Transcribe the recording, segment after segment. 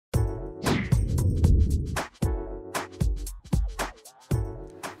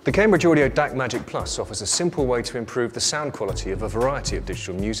The Cambridge Audio DacMagic Plus offers a simple way to improve the sound quality of a variety of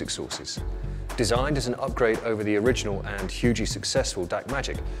digital music sources. Designed as an upgrade over the original and hugely successful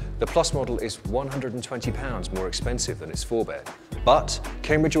DacMagic, the Plus model is £120 more expensive than its forebear. But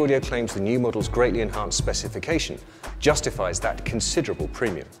Cambridge Audio claims the new model's greatly enhanced specification justifies that considerable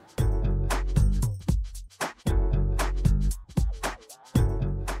premium.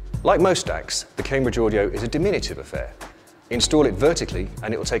 Like most DACs, the Cambridge Audio is a diminutive affair. Install it vertically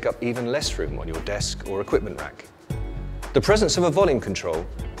and it will take up even less room on your desk or equipment rack. The presence of a volume control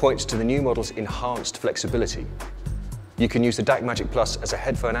points to the new model's enhanced flexibility. You can use the DacMagic Plus as a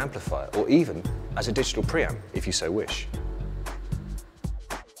headphone amplifier or even as a digital preamp if you so wish.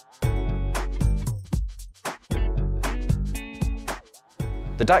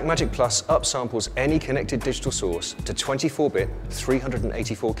 The DacMagic Plus upsamples any connected digital source to 24-bit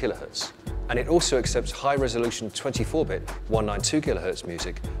 384 kHz. And it also accepts high-resolution 24-bit 192 kHz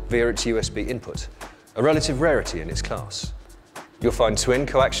music via its USB input, a relative rarity in its class. You'll find twin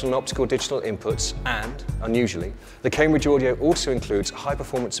coaxial and optical digital inputs and, unusually, the Cambridge Audio also includes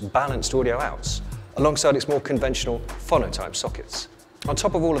high-performance balanced audio outs, alongside its more conventional phonotype sockets. On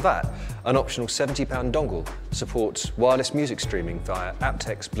top of all of that, an optional £70 dongle supports wireless music streaming via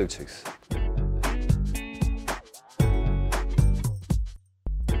aptX Bluetooth.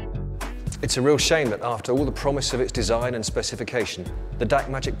 It's a real shame that after all the promise of its design and specification, the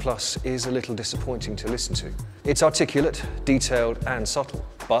DacMagic Plus is a little disappointing to listen to. It's articulate, detailed and subtle,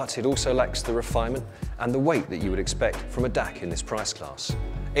 but it also lacks the refinement and the weight that you would expect from a DAC in this price class.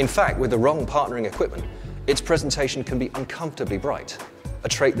 In fact, with the wrong partnering equipment, its presentation can be uncomfortably bright, a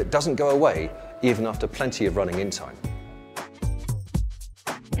trait that doesn't go away even after plenty of running in time.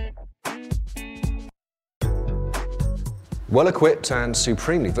 Well-equipped and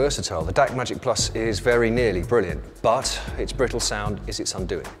supremely versatile, the DacMagic Plus is very nearly brilliant, but its brittle sound is its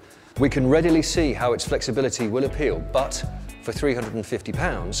undoing. We can readily see how its flexibility will appeal, but for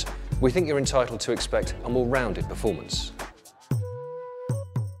 £350, we think you're entitled to expect a more rounded performance.